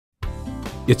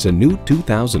It's a new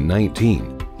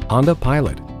 2019 Honda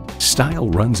Pilot. Style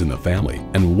runs in the family,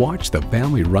 and watch the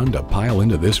family run to pile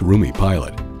into this roomy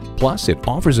Pilot. Plus, it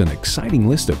offers an exciting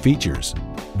list of features: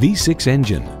 V6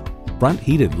 engine, front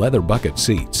heated leather bucket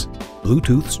seats,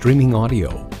 Bluetooth streaming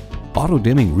audio,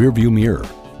 auto-dimming rearview mirror,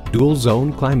 dual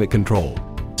zone climate control,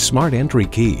 smart entry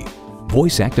key,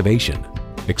 voice activation,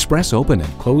 express open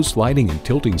and close sliding and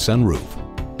tilting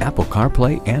sunroof, Apple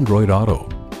CarPlay, Android Auto,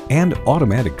 and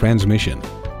automatic transmission.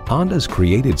 Honda's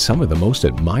created some of the most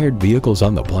admired vehicles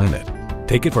on the planet.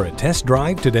 Take it for a test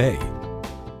drive today.